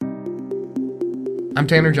I'm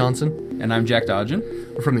Tanner Johnson. And I'm Jack Dodgen.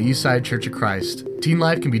 We're from the Eastside Church of Christ. Teen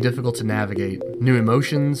life can be difficult to navigate. New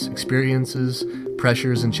emotions, experiences,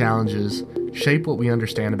 pressures, and challenges shape what we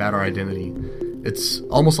understand about our identity. It's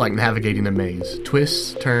almost like navigating a maze.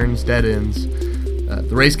 Twists, turns, dead ends.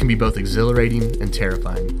 The race can be both exhilarating and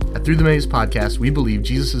terrifying. At Through the Maze podcast, we believe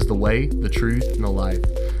Jesus is the way, the truth, and the life.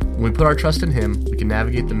 When we put our trust in Him, we can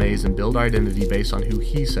navigate the maze and build our identity based on who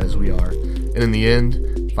He says we are. And in the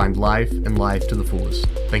end, find life and life to the fullest.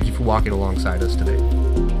 Thank you for walking alongside us today.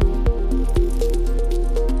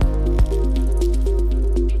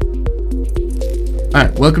 All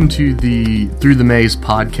right, welcome to the Through the Maze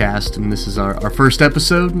podcast, and this is our first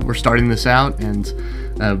episode. We're starting this out, and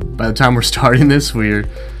by the time we're starting this, we're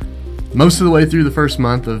most of the way through the first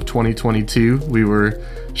month of 2022. We were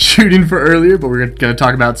shooting for earlier, but we're going to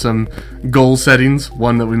talk about some goal settings.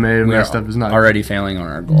 One that we may have messed up is not already failing on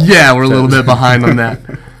our goal. Yeah, we're a little bit behind on that.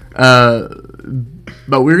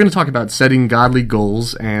 But we're going to talk about setting godly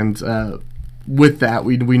goals, and with that,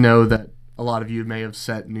 we know that a lot of you may have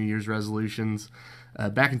set New Year's resolutions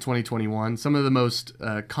back in 2021. Some of the most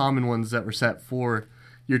common ones that were set for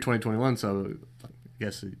year 2021, so I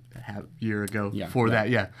guess a year ago before that,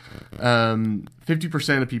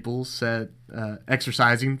 50% of people set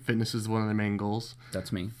exercising. Fitness is one of their main goals.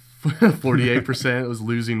 That's me. 48% was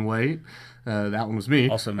losing weight. That one was me.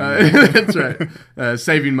 Also me. That's right.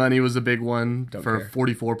 Saving money was a big one. Don't for care.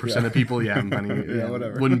 44% of people. Yeah, money.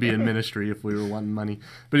 Whatever. Wouldn't be in ministry if we were wanting money.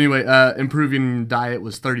 But anyway, improving diet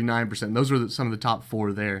was 39%. Those were some of the top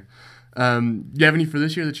four there. Do you have any for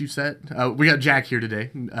this year that you've set? We got Jack here today.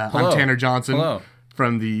 I'm Tanner Johnson. Hello.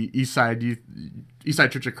 From the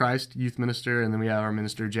Eastside Church of Christ youth minister, and then we have our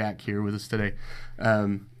minister Jack here with us today.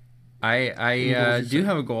 I do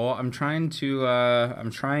have a goal. I'm trying to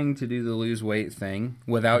do the lose weight thing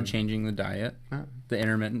without changing the diet, the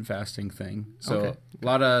intermittent fasting thing. So a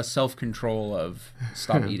lot of self-control of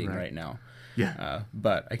stop eating right now. Yeah.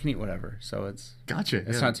 But I can eat whatever, so it's gotcha.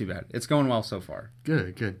 It's not too bad. It's going well so far.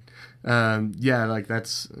 Good. Like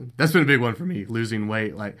that's been a big one for me, losing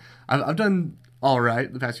weight. Like I've done all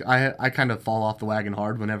right the past year. I kind of fall off the wagon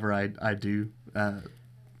hard whenever I do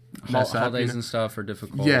mess up. Holidays and stuff are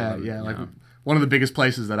difficult. Like one of the biggest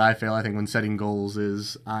places that I fail, I think, when setting goals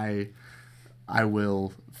is I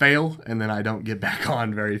will fail and then I don't get back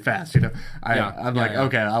on very fast. I'm like,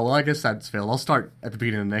 okay, well, I guess that's failed. I'll start at the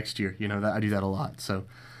beginning of next year. I do that a lot. So,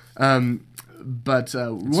 but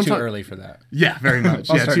it's too early for that. Yeah, very much.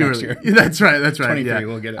 I'll start too next early. Year. That's right. 23,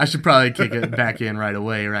 we'll get it. I should probably kick it back in right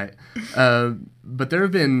away, right? But there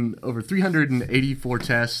have been over 384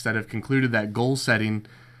 tests that have concluded that goal setting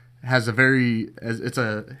has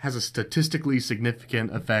a statistically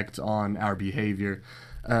significant effect on our behavior.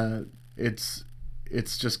 It's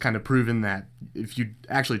just kind of proven that if you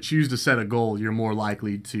actually choose to set a goal, you're more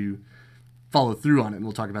likely to follow through on it, and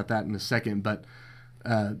we'll talk about that in a second. But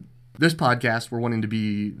this podcast, we're wanting to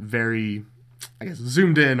be very,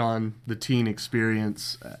 zoomed in on the teen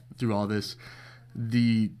experience through all this.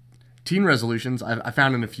 The teen resolutions, I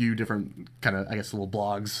found in a few different kind of, little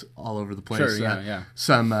blogs all over the place. Sure,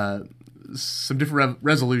 Some different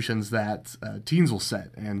resolutions that teens will set.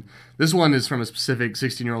 And this one is from a specific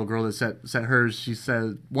 16-year-old girl that set hers. She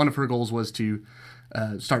said one of her goals was to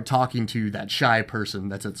start talking to that shy person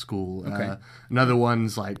that's at school. Okay. Another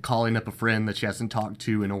one's like calling up a friend that she hasn't talked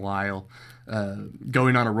to in a while.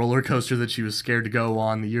 Going on a roller coaster that she was scared to go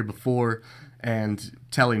on the year before, and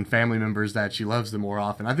telling family members that she loves them more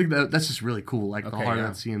often. I think that's just really cool. Like the heart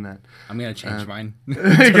of seeing that. I'm gonna change mine.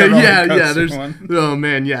 There's oh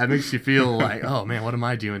man, it makes you feel like, oh man, what am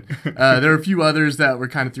I doing? There are a few others that were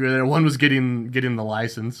kind of through there. One was getting the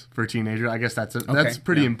license for a teenager. I guess that's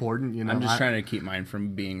pretty important. I'm just trying to keep mine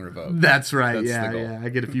from being revoked. That's right. That's I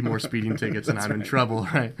get a few more speeding tickets and I'm in trouble.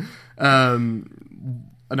 Right.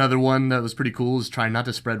 Another one that was pretty cool is trying not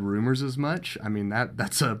to spread rumors as much. I mean,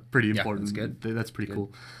 that's a pretty important. That's good. That's pretty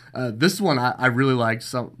cool. This one I really liked.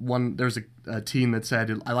 There's a teen that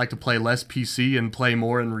said, I like to play less PC and play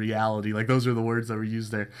more in reality. Like those are the words that were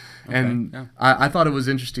used there. Okay, and I thought it was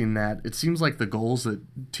interesting that it seems like the goals that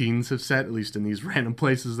teens have set, at least in these random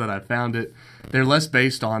places that I found it, they're less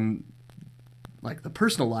based on like the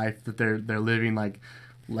personal life that they're living. Like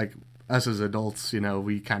us as adults,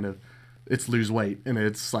 we kind of, it's lose weight, and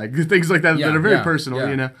it's like things like that that are very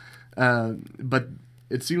personal, but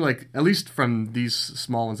it seemed like, at least from these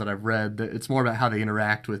small ones that I've read, that it's more about how they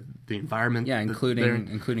interact with the environment. Yeah,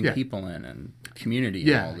 including people in and community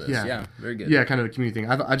and all this. Yeah, very good. Yeah, kind of a community thing.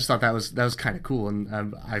 I just thought that was kind of cool, and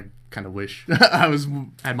I kind of wish I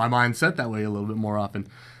had my mind set that way a little bit more often.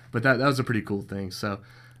 But that was a pretty cool thing. So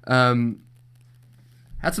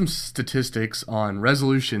had some statistics on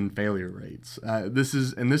resolution failure rates. This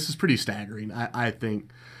is pretty staggering, I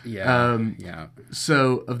think. Yeah.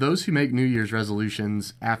 So, of those who make New Year's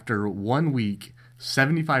resolutions, after 1 week,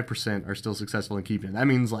 75% are still successful in keeping it. That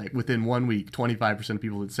means, like, within 1 week, 25% of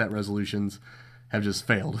people that set resolutions have just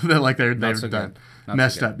failed. They're done,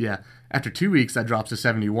 messed up. Yeah. After 2 weeks, that drops to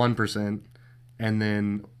 71%, and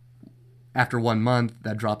then after 1 month,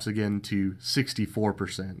 that drops again to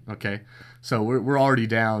 64%. Okay, so we're already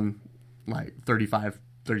down like 36%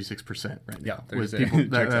 right now with people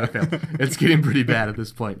that fail. It's getting pretty bad at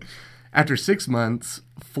this point. After 6 months,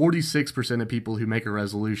 46% of people who make a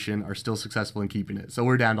resolution are still successful in keeping it. So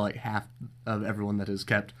we're down to like half of everyone that has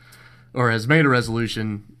kept or has made a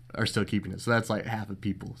resolution are still keeping it. So that's like half of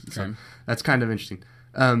people. So that's kind of interesting.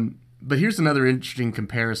 But here's another interesting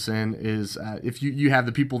comparison is if you have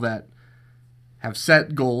the people that have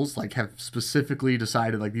set goals, like have specifically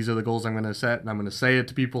decided, like, these are the goals I'm going to set, and I'm going to say it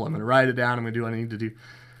to people, I'm going to write it down, I'm going to do what I need to do.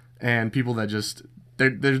 And people that just,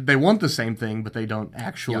 they want the same thing, but they don't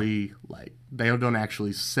actually, they don't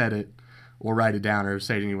actually set it or write it down or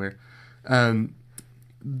say it anywhere.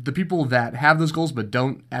 The people that have those goals but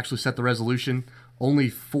don't actually set the resolution, only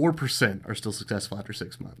 4% are still successful after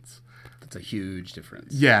 6 months. That's a huge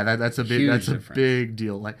difference. Yeah, that's a big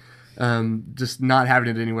deal. Like, just not having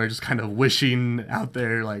it anywhere, just kind of wishing out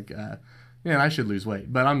there, like, man, I should lose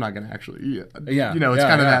weight, but I'm not going to actually. It's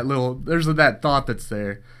kind of that little. There's that thought that's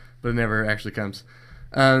there, but it never actually comes.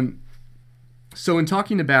 So in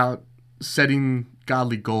talking about setting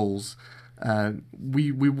godly goals,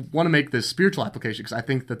 we want to make this spiritual application because I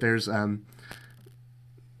think that there's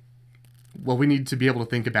we need to be able to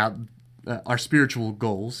think about our spiritual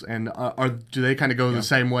goals, and do they kind of go the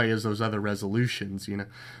same way as those other resolutions,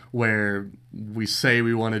 where we say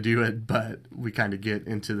we want to do it, but we kind of get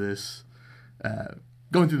into this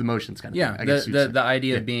going through the motions kind of thing, I guess the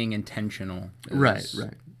idea of being intentional is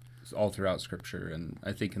right all throughout Scripture, and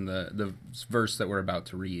I think in the verse that we're about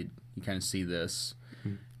to read, you kind of see this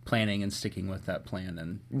planning and sticking with that plan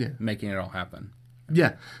and making it all happen.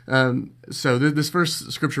 Yeah. So this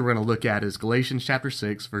first scripture we're going to look at is Galatians chapter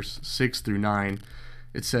 6, verse 6 through 9.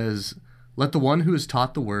 It says, "Let the one who is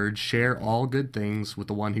taught the word share all good things with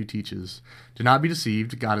the one who teaches. Do not be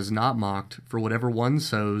deceived. God is not mocked. For whatever one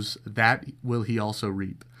sows, that will he also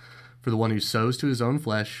reap. For the one who sows to his own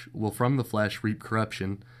flesh will from the flesh reap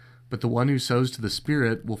corruption. But the one who sows to the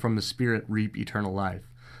Spirit will from the Spirit reap eternal life.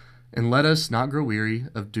 And let us not grow weary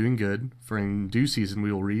of doing good, for in due season we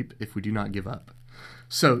will reap if we do not give up."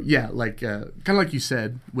 So, yeah, like kind of like you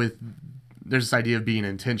said, there's this idea of being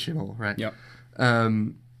intentional, right? Yep.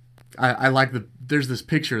 I like there's this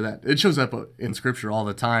picture that it shows up in Scripture all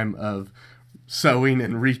the time of sowing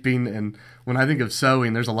and reaping. And when I think of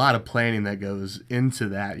sowing, there's a lot of planning that goes into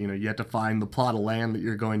that. You have to find the plot of land that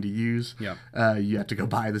you're going to use. Yep. You have to go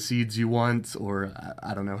buy the seeds you want, or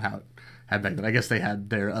I don't know how it had back then. I guess they had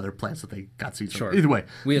their other plants that they got seeds from. Either way.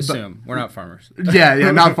 We assume. We're not farmers.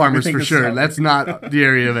 Yeah, not farmers for sure. That's not the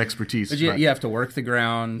area of expertise. But you have to work the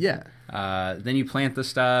ground. Yeah. Then you plant the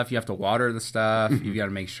stuff. You have to water the stuff. You've got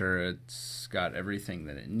to make sure it's got everything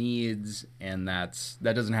that it needs, and that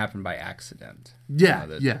doesn't happen by accident. Yeah,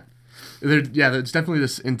 there's definitely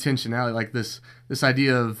this intentionality, like this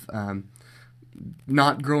idea of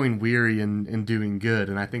not growing weary and doing good,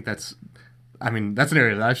 and I think that's an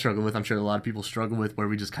area that I struggle with. I'm sure a lot of people struggle with, where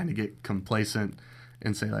we just kind of get complacent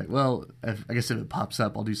and say, like, well, I guess if it pops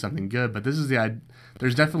up, I'll do something good. But this is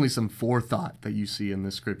there's definitely some forethought that you see in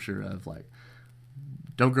this scripture of, like,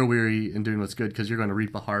 don't grow weary in doing what's good, because you're going to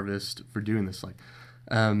reap a harvest for doing this. Like,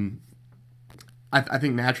 I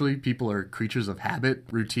think naturally people are creatures of habit,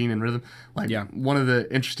 routine, and rhythm. Like, one of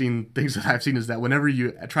the interesting things that I've seen is that whenever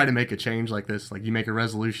you try to make a change like this, like you make a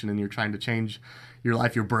resolution and you're trying to change your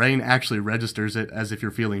life, your brain actually registers it as if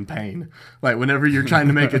you're feeling pain. Like, whenever you're trying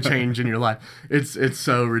to make a change in your life, it's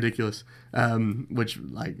so ridiculous. Which,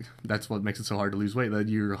 like, that's what makes it so hard to lose weight, that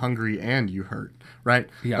you're hungry and you hurt, right?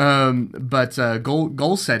 Yeah. But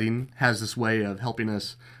goal setting has this way of helping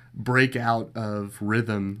us break out of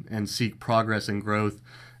rhythm and seek progress and growth.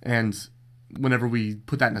 And whenever we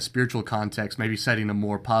put that in a spiritual context, maybe setting a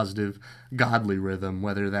more positive, godly rhythm,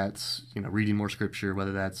 whether that's, reading more scripture,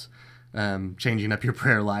 whether that's changing up your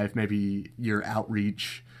prayer life, maybe your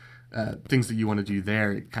outreach, things that you want to do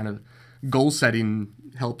there. It kind of, goal setting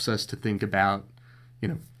helps us to think about,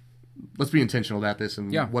 let's be intentional about this,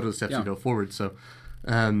 and what are the steps to go forward. So,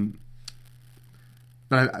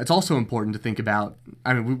 but it's also important to think about,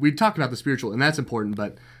 we talked about the spiritual, and that's important,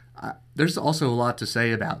 but there's also a lot to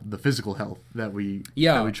say about the physical health that we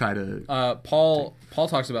try to. Paul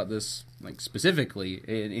talks about this like specifically,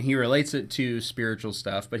 and he relates it to spiritual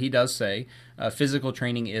stuff. But he does say physical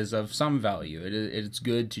training is of some value. It's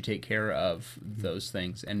good to take care of those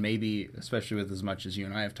things, and maybe especially with as much as you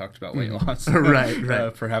and I have talked about weight loss,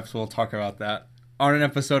 right. Perhaps we'll talk about that on an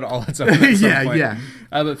episode all its own at some point. Yeah.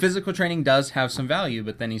 But physical training does have some value.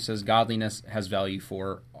 But then he says godliness has value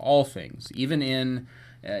for all things, even in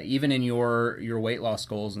your weight loss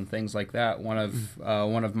goals and things like that. One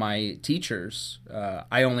of my teachers,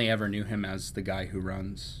 I only ever knew him as the guy who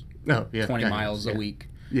runs 20 miles a week.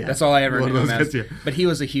 Yeah. That's all I ever knew him as. But he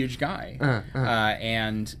was a huge guy,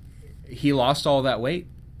 and he lost all that weight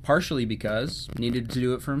partially because needed to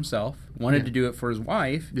do it for himself, wanted to do it for his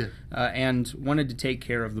wife, and wanted to take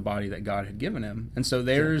care of the body that God had given him. And so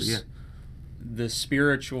there's the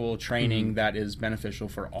spiritual training that is beneficial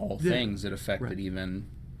for all things. It affected even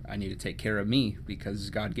I need to take care of me because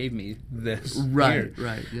God gave me this. Right.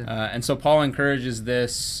 And so Paul encourages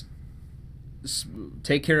this: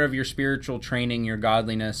 take care of your spiritual training, your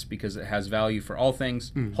godliness, because it has value for all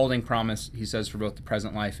things, holding promise, he says, for both the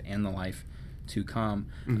present life and the life to come.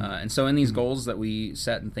 And so in these goals that we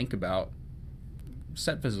set and think about,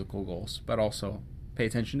 set physical goals, but also pay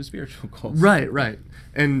attention to spiritual goals. Right.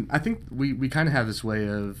 And I think we kind of have this way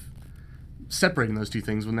of separating those two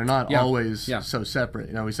things when they're not always so separate.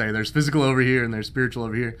 You know, we say there's physical over here and there's spiritual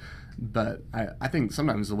over here. But I think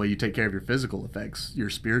sometimes the way you take care of your physical affects your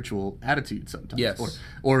spiritual attitude sometimes. Yes.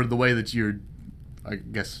 Or the way that you're, I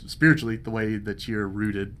guess, spiritually, the way that you're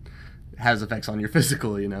rooted has effects on your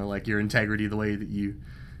physical, you know, like your integrity, the way that you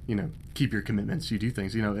keep your commitments, you do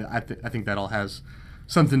things. You know, I think that all has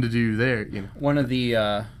something to do there, you know. One of the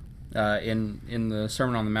in the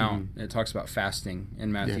Sermon on the Mount, it talks about fasting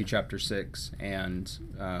in Matthew chapter 6, and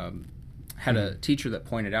had a teacher that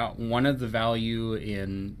pointed out one of the value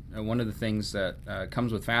in one of the things that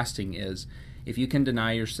comes with fasting is if you can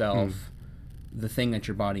deny yourself the thing that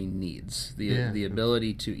your body needs, the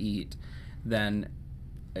ability to eat, then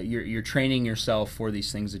you're training yourself for these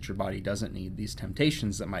things that your body doesn't need, these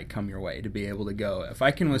temptations that might come your way, to be able to go, if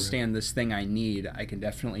I can withstand this thing I need, I can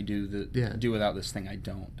definitely do without this thing I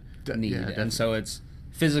don't need. And so it's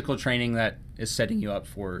physical training that is setting you up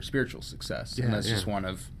for spiritual success. And that's just one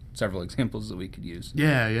of several examples that we could use.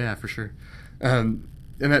 Yeah, for sure. And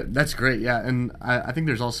that's great, And I think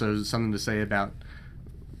there's also something to say about,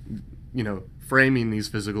 you know, framing these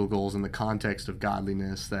physical goals in the context of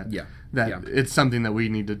godliness, that it's something that we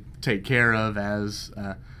need to take care of as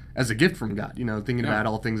a gift from God. You know, thinking about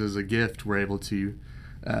all things as a gift, we're able to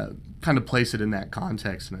kind of place it in that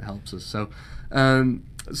context, and it helps us.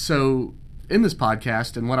 So in this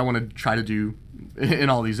podcast, and what I want to try to do in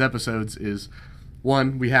all these episodes is,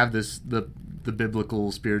 one, we have the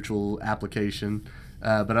biblical spiritual application,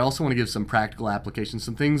 but I also want to give some practical applications,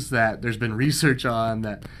 some things that there's been research on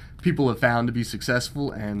that people have found to be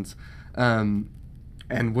successful, and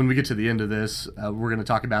when we get to the end of this, we're going to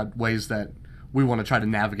talk about ways that we want to try to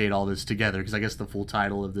navigate all this together, because I guess the full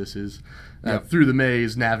title of this is Through the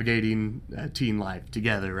Maze, Navigating Teen Life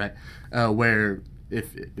Together, right? Where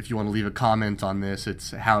if you want to leave a comment on this,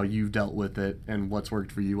 it's how you've dealt with it and what's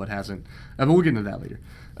worked for you, what hasn't. But we'll get into that later.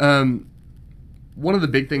 One of the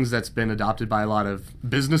big things that's been adopted by a lot of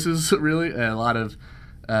businesses, really, a lot of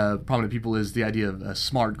prominent people, is the idea of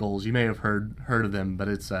SMART goals. You may have heard of them, but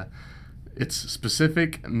it's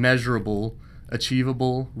specific, measurable,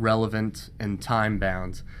 achievable, relevant, and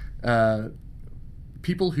time-bound.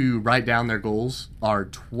 People who write down their goals are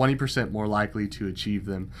 20% more likely to achieve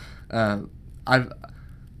them.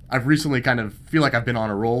 I've recently kind of feel like I've been on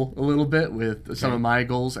a roll a little bit with some of my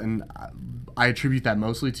goals, and I attribute that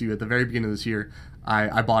mostly to, at the very beginning of this year,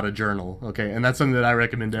 I bought a journal, and that's something that I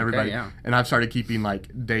recommend to everybody. And I've started keeping like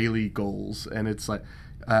daily goals, and it's like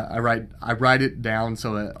I write it down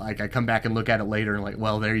so I come back and look at it later and like,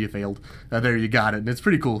 well, there you failed, there you got it, and it's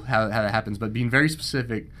pretty cool how that happens. But being very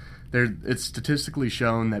specific, it's statistically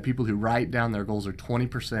shown that people who write down their goals are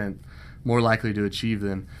 20% more likely to achieve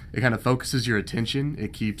them. It kind of focuses your attention.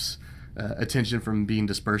 It keeps attention from being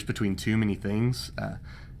dispersed between too many things.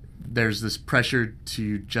 There's this pressure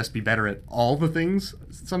to just be better at all the things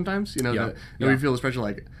sometimes. You know, we feel this pressure,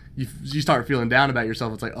 like you start feeling down about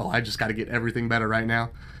yourself. It's like, oh, I just got to get everything better right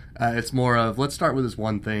now. It's more of, let's start with this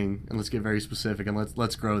one thing and let's get very specific, and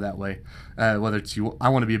let's grow that way. Whether it's I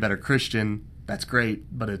want to be a better Christian, that's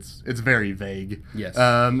great, but it's very vague. Yes.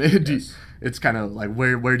 Yes. It's kind of like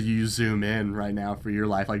where do you zoom in right now for your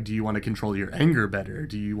life? Like, do you want to control your anger better?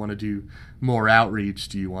 Do you want to do more outreach?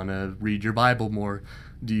 Do you want to read your Bible more?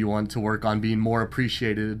 Do you want to work on being more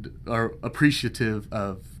appreciated or appreciative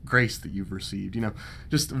of grace that you've received? You know,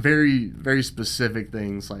 just very, very specific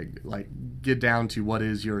things. Like get down to what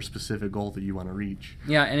is your specific goal that you want to reach.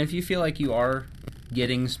 Yeah, and if you feel like you are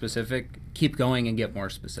getting specific, keep going and get more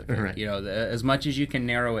specific. Right. You know, as much as you can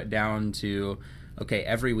narrow it down to, okay,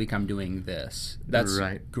 every week I'm doing this. That's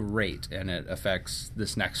great, and it affects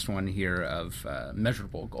this next one here of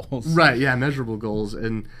measurable goals. Right. Yeah, measurable goals,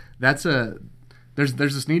 and that's there's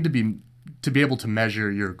this need to be able to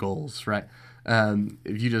measure your goals, right?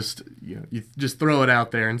 If you just throw it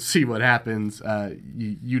out there and see what happens,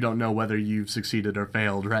 you don't know whether you've succeeded or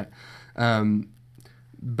failed, right?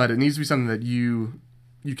 But it needs to be something that you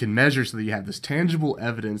can measure so that you have this tangible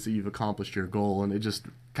evidence that you've accomplished your goal, and it just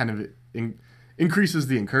kind of increases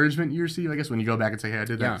the encouragement you receive, I guess, when you go back and say, hey, I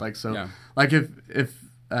did that. Like if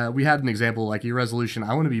we had an example, like your resolution,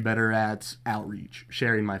 I want to be better at outreach,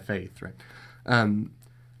 sharing my faith, right?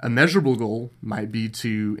 A measurable goal might be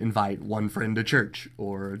to invite one friend to church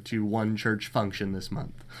or to one church function this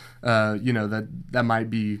month. That might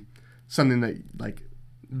be something that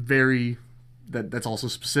that's also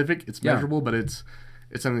specific. It's measurable, but it's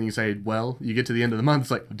something you say, well, you get to the end of the month,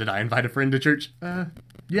 it's like, did I invite a friend to church?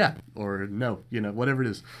 Yeah, or no, whatever it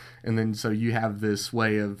is. And then so you have this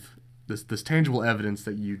way of this tangible evidence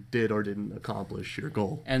that you did or didn't accomplish your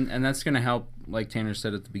goal. And that's going to help, like Tanner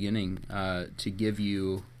said at the beginning, to give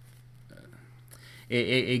you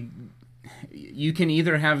you can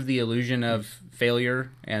either have the illusion of failure,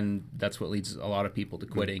 and that's what leads a lot of people to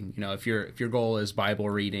quitting. You know, if your goal is Bible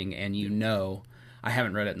reading and I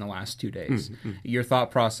haven't read it in the last 2 days, your thought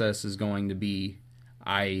process is going to be,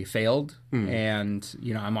 I failed, and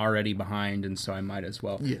I'm already behind, and so I might as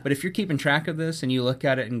well. Yeah. But if you're keeping track of this and you look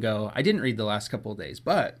at it and go, I didn't read the last couple of days,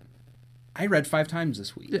 but I read 5 times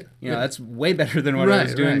this week. Yeah. That's way better than what I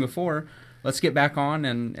was doing before. Let's get back on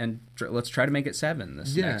and let's try to make it 7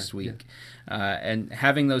 this next week. Yeah. And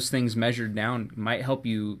having those things measured down might help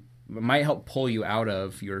pull you out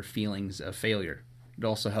of your feelings of failure. It'll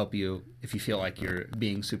also help you if you feel like you're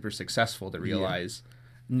being super successful to realize,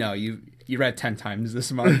 no, you read 10 times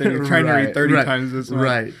this month and you're trying to read 30 times this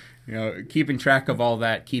month. Right. Keeping track of all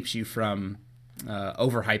that keeps you from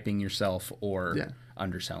overhyping yourself or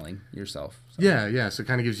underselling yourself. So. Yeah. So it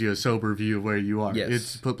kind of gives you a sober view of where you are.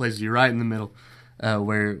 Yes. It places you right in the middle,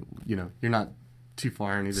 where you're not too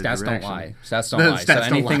far in either direction. Stats don't lie. So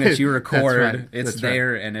anything that you record, That's it's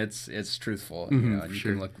there and it's truthful. And you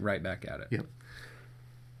can look right back at it. Yep.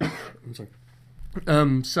 I'm sorry.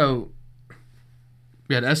 So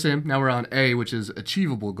we had SM. Now we're on A, which is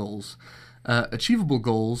achievable goals. Achievable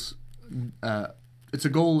goals.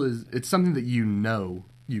 It's something that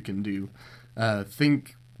you can do.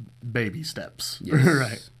 Think baby steps. Yes.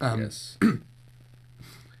 Right. Yes.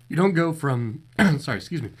 You don't go from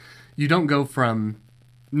You don't go from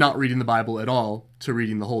not reading the Bible at all to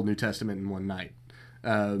reading the whole New Testament in one night.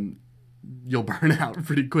 You'll burn out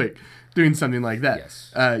pretty quick doing something like that.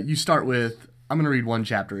 Yes. You start with, I'm going to read 1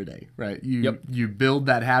 chapter a day, right? You build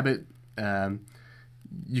that habit.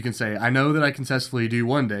 You can say, I know that I can successfully do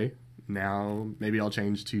 1 day. Now maybe I'll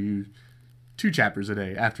change to 2 chapters a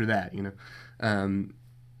day after that,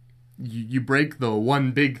 You break the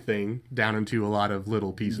one big thing down into a lot of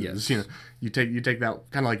little pieces. Yes. You take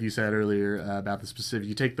that, kind of like you said earlier about the specific.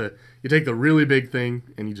 You take the really big thing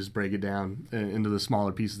and you just break it down into the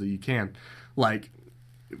smaller pieces that you can. Like,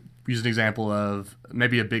 use an example of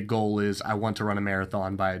maybe a big goal is I want to run a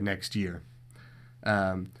marathon by next year.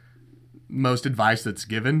 Most advice that's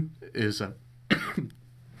given is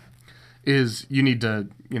you need to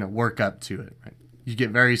work up to it. Right? You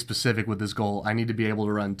get very specific with this goal. I need to be able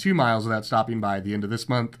to run 2 miles without stopping by the end of this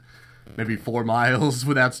month, maybe 4 miles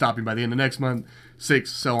without stopping by the end of next month,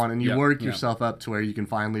 6, so on. And you work yourself up to where you can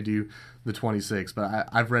finally do the 26. But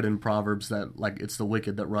I've read in Proverbs that it's the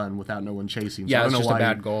wicked that run without no one chasing. So yeah, it's just a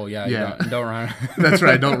bad goal. Yeah. Don't run. That's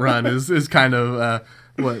right. Don't run is kind of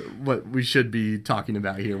what we should be talking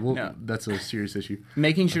about here. That's a serious issue.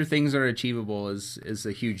 Making sure things are achievable is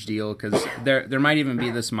a huge deal, because there might even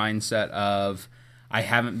be this mindset of, I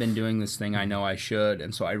haven't been doing this thing I know I should,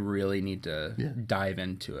 and so I really need to dive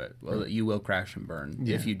into it. Well, you will crash and burn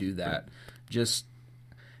if you do that. Just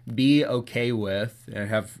be okay with and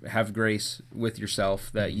have grace with yourself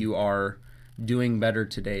that you are doing better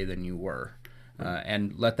today than you were,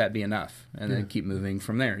 and let that be enough. And then keep moving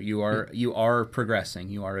from there. You are progressing.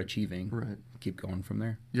 You are achieving. Right. Keep going from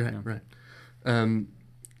there. Right.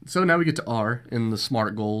 So now we get to R in the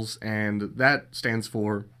SMART goals, and that stands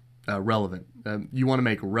for relevant. You want to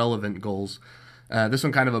make relevant goals. This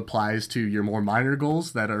one kind of applies to your more minor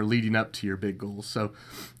goals that are leading up to your big goals. So,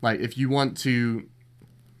 like if you want to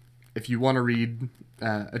read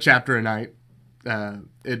a chapter a night,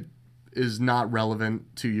 it is not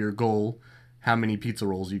relevant to your goal how many pizza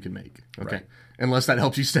rolls you can make. Okay. Right. Unless that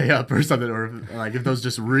helps you stay up or something, or like if those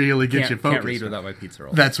just really get you focused. Can't read without my pizza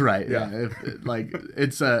roll. That's right. Yeah.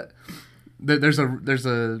 There's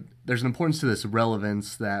an importance to this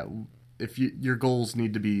relevance that if your goals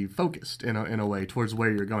need to be focused in a way towards where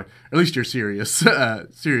you're going, at least your serious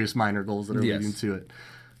minor goals that are leading to it.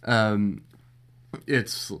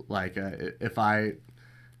 It's like if I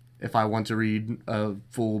want to read a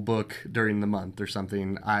full book during the month or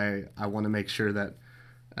something, I want to make sure that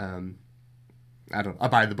I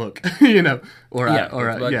buy the book, there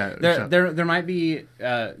might be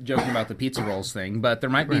joking about the pizza rolls thing, but there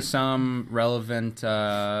might be some relevant.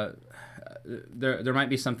 There might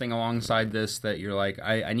be something alongside this that you're like,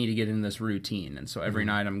 I need to get in this routine, and so every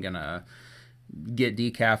night I'm gonna get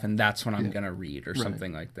decaf, and that's when I'm gonna read or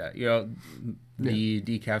something like that. The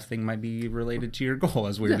decaf thing might be related to your goal,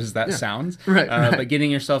 as weird as that sounds. Right. But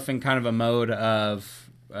getting yourself in kind of a mode of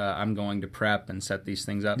I'm going to prep and set these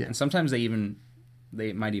things up, and sometimes they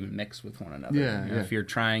might even mix with one another. If you're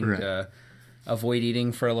trying to avoid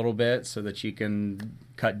eating for a little bit so that you can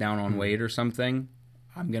cut down on weight or something,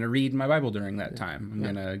 I'm going to read my Bible during that time. I'm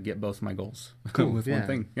going to get both my goals with one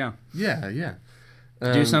thing. Yeah.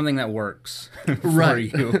 Do something that works for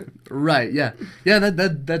you. Right, yeah. Yeah,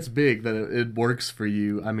 that's big, that it works for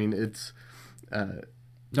you. I mean, it's...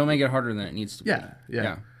 don't make it harder than it needs to be.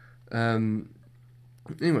 Yeah.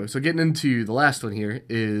 Anyway, so getting into the last one here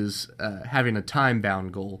is having a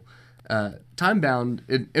time-bound goal.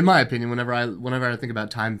 Time-bound, in my opinion, whenever I think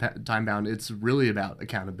about time-bound, it's really about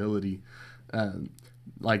accountability.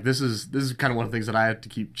 Like this is kind of one of the things that I have to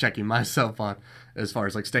keep checking myself on as far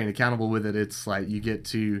as like staying accountable with it. It's like you get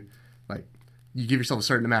to like you give yourself a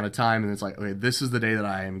certain amount of time, and it's like, okay, this is the day that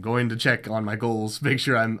I am going to check on my goals, make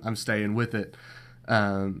sure I'm staying with it.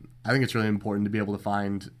 I think it's really important to be able to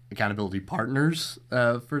find accountability partners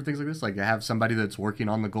for things like this. Like have somebody that's working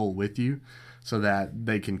on the goal with you, so that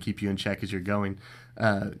they can keep you in check as you're going.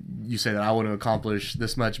 You say that I want to accomplish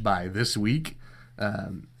this much by this week.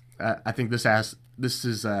 I think this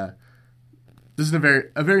is a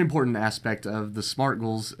very important aspect of the SMART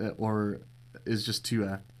goals, or is just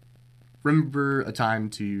to remember a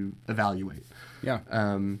time to evaluate. Yeah.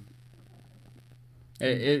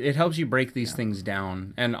 It helps you break these things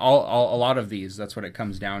down, and a lot of these, that's what it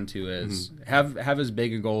comes down to is have as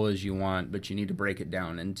big a goal as you want, but you need to break it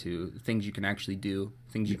down into things you can actually do,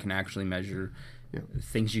 things you can actually measure,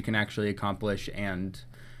 things you can actually accomplish, and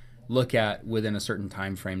look at within a certain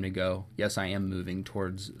time frame to go, yes, I am moving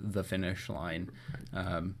towards the finish line.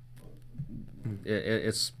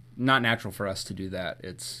 It's not natural for us to do that.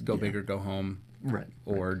 It's go big or go home,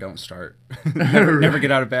 or don't start. never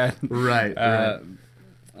get out of bed.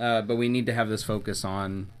 But we need to have this focus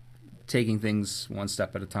on taking things one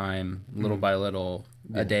step at a time, little by little,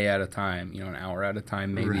 a day at a time, an hour at a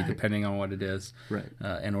time, maybe, depending on what it is,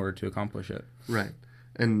 in order to accomplish it. Right.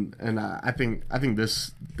 And I think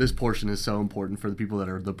this portion is so important for the people that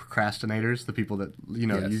are the procrastinators, the people that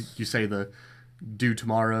you say the do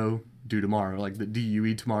tomorrow, like the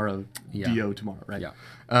DUE tomorrow, DO tomorrow, right? Yeah.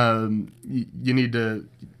 You need to.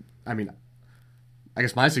 I mean, I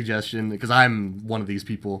guess my suggestion, because I'm one of these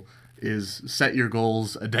people, is set your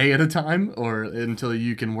goals a day at a time, or until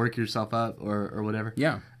you can work yourself up, or whatever.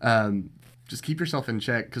 Yeah. Just keep yourself in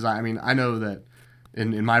check, because I know that.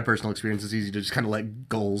 In my personal experience, it's easy to just kind of let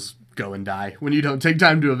goals go and die when you don't take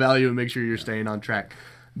time to evaluate and make sure you're staying on track.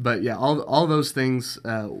 But yeah, all those things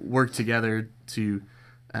work together to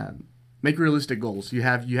make realistic goals. You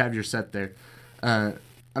have your set there. I'm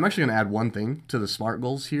actually going to add one thing to the SMART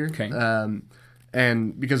goals here. Okay.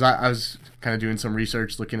 And because I was kind of doing some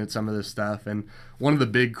research, looking at some of this stuff, and one of the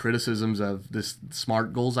big criticisms of this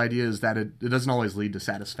SMART goals idea is that it doesn't always lead to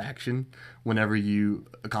satisfaction whenever you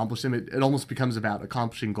accomplish them. It almost becomes about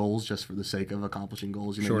accomplishing goals just for the sake of accomplishing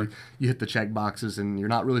goals. You hit the check boxes and you're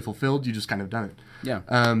not really fulfilled. You just kind of done it. Yeah.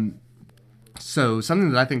 So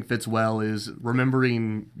something that I think fits well is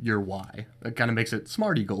remembering your why. That kind of makes it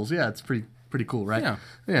SMARty goals. Yeah, it's pretty cool, right? Yeah.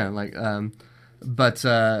 Yeah. But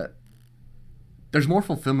there's more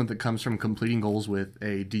fulfillment that comes from completing goals with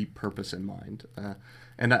a deep purpose in mind.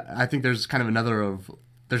 And I think there's kind of another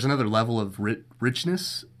level of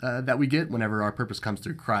richness that we get whenever our purpose comes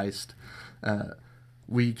through Christ.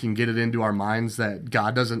 we can get it into our minds that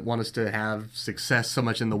God doesn't want us to have success so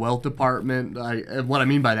much in the wealth department. What I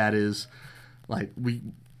mean by that is, like,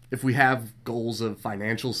 if we have goals of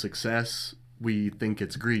financial success, we think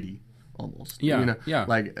it's greedy, almost. Yeah, you know? yeah.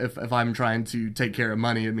 Like, if I'm trying to take care of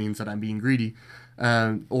money, it means that I'm being greedy.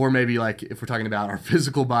 Or maybe, like, if we're talking about our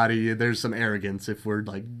physical body, there's some arrogance if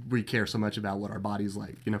we care so much about what our body's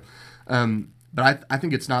like, you know. But I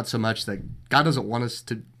think it's not so much that God doesn't want us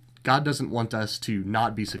to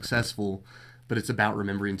not be successful, but it's about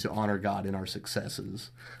remembering to honor God in our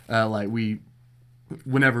successes.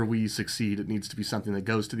 Whenever we succeed, it needs to be something that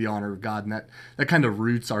goes to the honor of God, and that kind of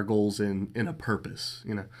roots our goals in a purpose,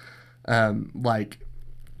 you know. Like,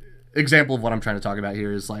 example of what I'm trying to talk about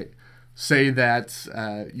here is, like, say that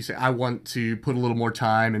you say, I want to put a little more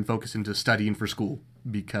time and focus into studying for school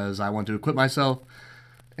because I want to equip myself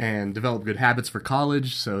and develop good habits for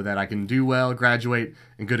college so that I can do well, graduate,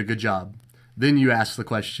 and get a good job. Then you ask the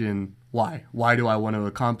question, why? Why do I want to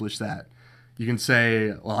accomplish that? You can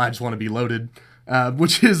say, well, I just want to be loaded,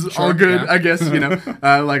 which is all good, yeah. I guess, you know.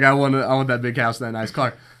 Like, I want that big house and that nice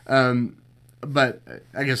car. But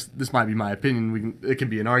I guess this might be my opinion. It can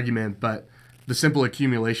be an argument, but the simple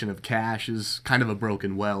accumulation of cash is kind of a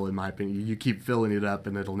broken well, in my opinion. You keep filling it up,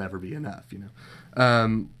 and it'll never be enough, you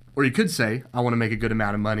know. Or you could say, I want to make a good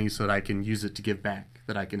amount of money so that I can use it to give back,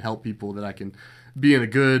 that I can help people, that I can be in a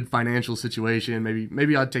good financial situation.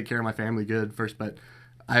 Maybe I'd take care of my family good first, but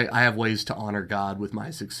I have ways to honor God with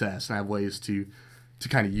my success, and I have ways to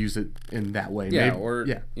kind of use it in that way. Yeah,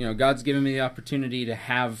 you know, God's given me the opportunity to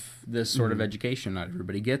have this sort of education. Not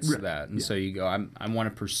everybody gets that. And so you go, I want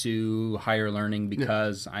to pursue higher learning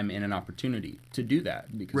because I'm in an opportunity to do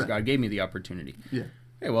that, because God gave me the opportunity. Yeah.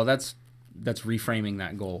 Hey, well, that's reframing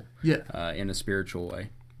that goal in a spiritual way.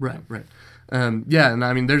 Right. Yeah, and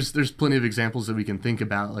I mean, there's plenty of examples that we can think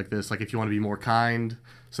about like this. Like, if you want to be more kind,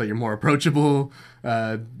 so you're more approachable.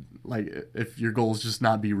 Like, if your goal is just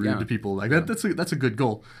not be rude to people, like that's a good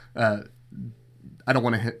goal. I don't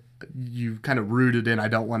want to you kind of rooted in. I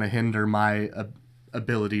don't want to hinder my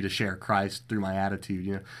ability to share Christ through my attitude,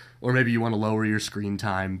 you know. Or maybe you want to lower your screen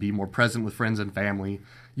time, be more present with friends and family.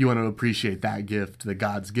 You want to appreciate that gift that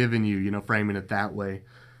God's given you, you know, framing it that way.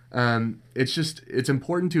 It's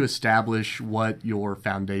important to establish what your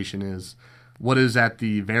foundation is, what is at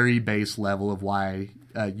the very base level of why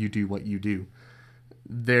you do what you do.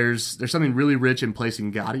 There's something really rich in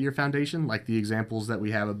placing God at your foundation, like the examples that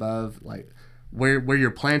we have above, like where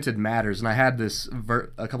you're planted matters. And I had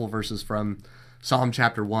a couple verses from Psalm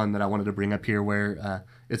chapter 1 that I wanted to bring up here, where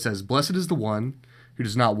it says, "Blessed is the one who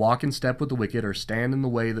does not walk in step with the wicked, or stand in the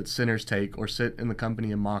way that sinners take, or sit in the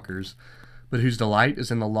company of mockers, but whose delight is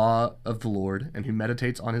in the law of the Lord, and who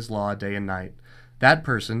meditates on his law day and night. That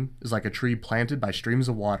person is like a tree planted by streams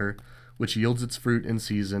of water, which yields its fruit in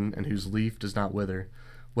season, and whose leaf does not wither.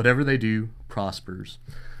 Whatever they do prospers."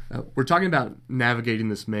 We're talking about navigating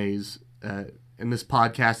this maze, and this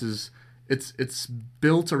podcast it's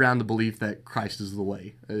built around the belief that Christ is the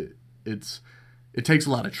way. It takes a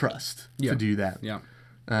lot of trust to do that. Yeah.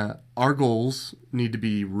 Our goals need to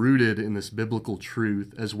be rooted in this biblical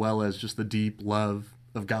truth, as well as just the deep love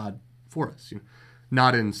of God for us. You know?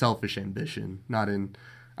 Not in selfish ambition, not in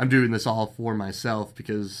I'm doing this all for myself,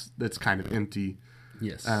 because that's kind of empty.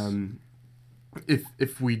 Yes.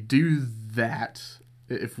 If we do that,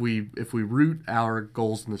 if we root our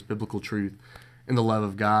goals in this biblical truth, in the love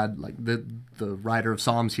of God, like the writer of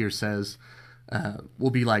Psalms here says, we'll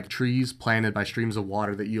be like trees planted by streams of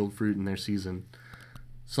water that yield fruit in their season.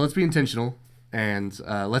 So let's be intentional, and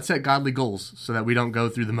let's set godly goals so that we don't go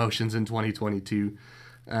through the motions in 2022,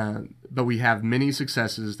 but we have many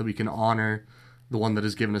successes that we can honor the one that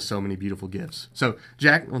has given us so many beautiful gifts. So,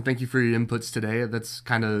 Jack, well, thank you for your inputs today. That's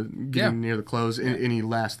kind of getting near the close. Any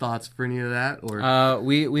last thoughts for any of that? Or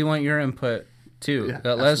we want your input too.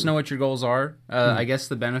 Yeah, let us know what your goals are. I guess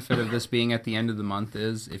the benefit of this being at the end of the month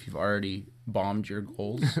is if you've already bombed your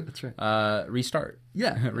goals, that's right. Restart.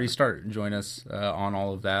 Yeah, restart. Join us on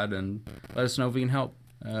all of that, and let us know if we can help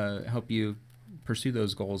you pursue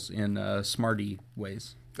those goals in smarty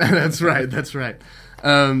ways. That's right. You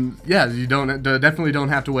definitely don't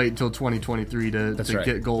have to wait until 2023 to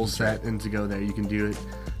get goals set and to go there. You can do it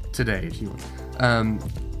today if you want.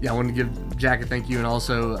 I wanted to give Jack a thank you, and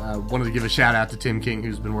also wanted to give a shout out to Tim King,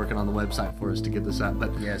 who's been working on the website for us to get this up.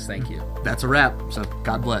 But yes, thank you. That's a wrap. So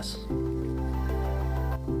God bless.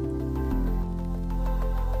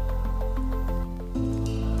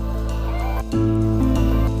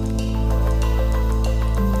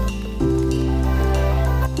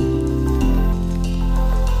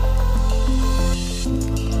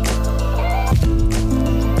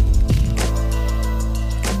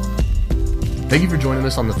 Thank you for joining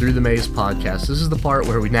us on the Through the Maze podcast. This is the part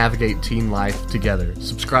where we navigate teen life together.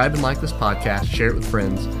 Subscribe and like this podcast, share it with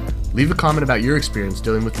friends. Leave a comment about your experience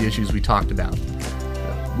dealing with the issues we talked about.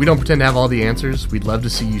 We don't pretend to have all the answers. We'd love to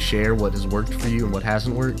see you share what has worked for you and what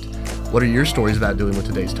hasn't worked. What are your stories about dealing with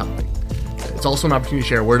today's topic? It's also an opportunity to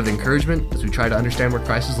share a word of encouragement as we try to understand where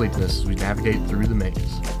Christ is leading us as we navigate through the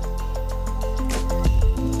maze.